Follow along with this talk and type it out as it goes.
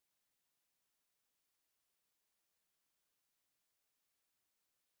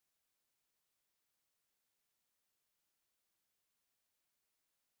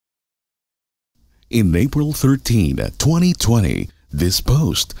In April 13, 2020, this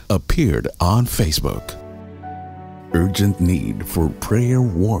post appeared on Facebook. Urgent need for prayer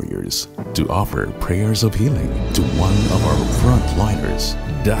warriors to offer prayers of healing to one of our frontliners,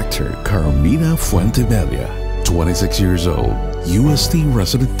 Dr. Carmina Fuentebella, 26 years old, UST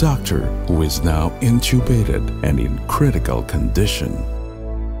resident doctor who is now intubated and in critical condition.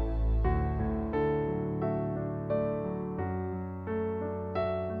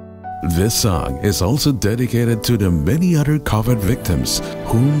 This song is also dedicated to the many other COVID victims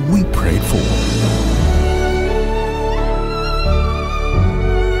whom we prayed for.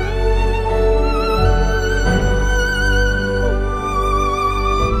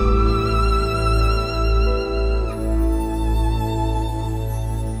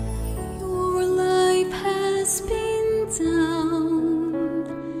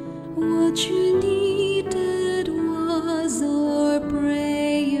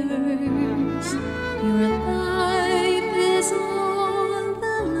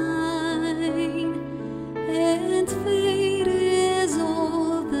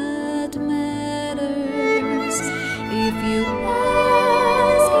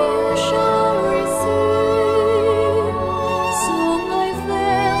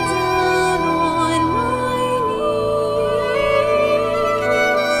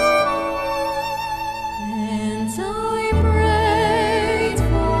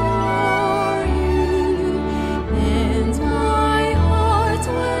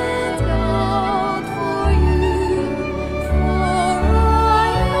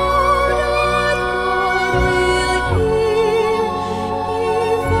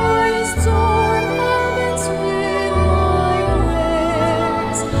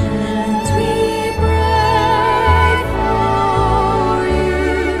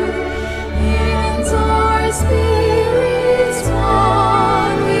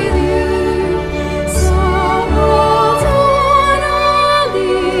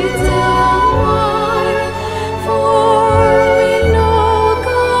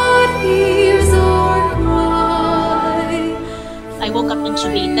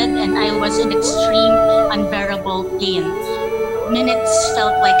 Minutes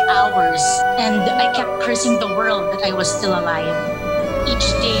felt like hours, and I kept cursing the world that I was still alive. Each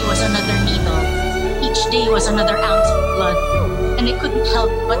day was another needle. Each day was another ounce of blood. And I couldn't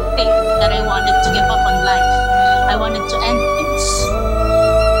help but think that I wanted to give up on life. I wanted to end things.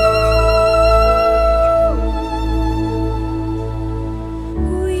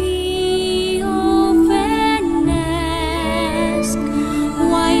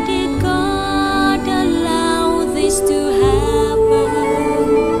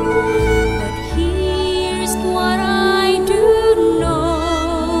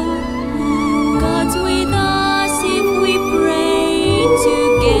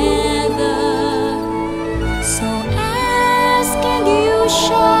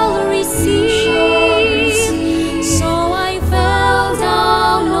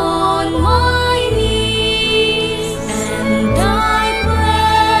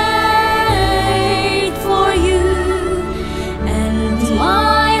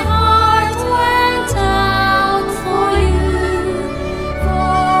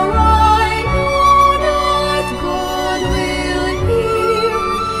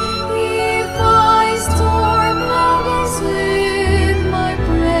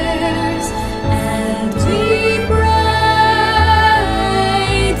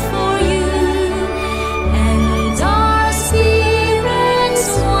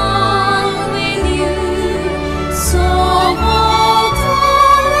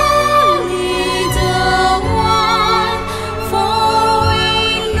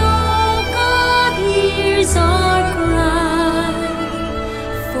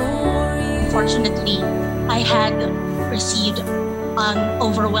 Fortunately, I had received an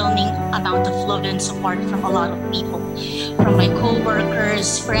overwhelming amount of love and support from a lot of people, from my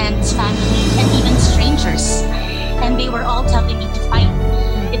co-workers, friends, family, and even strangers. And they were all telling me to fight.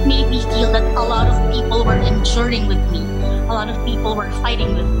 It made me feel that a lot of people were enduring with me. A lot of people were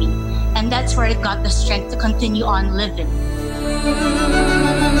fighting with me. And that's where I got the strength to continue on living.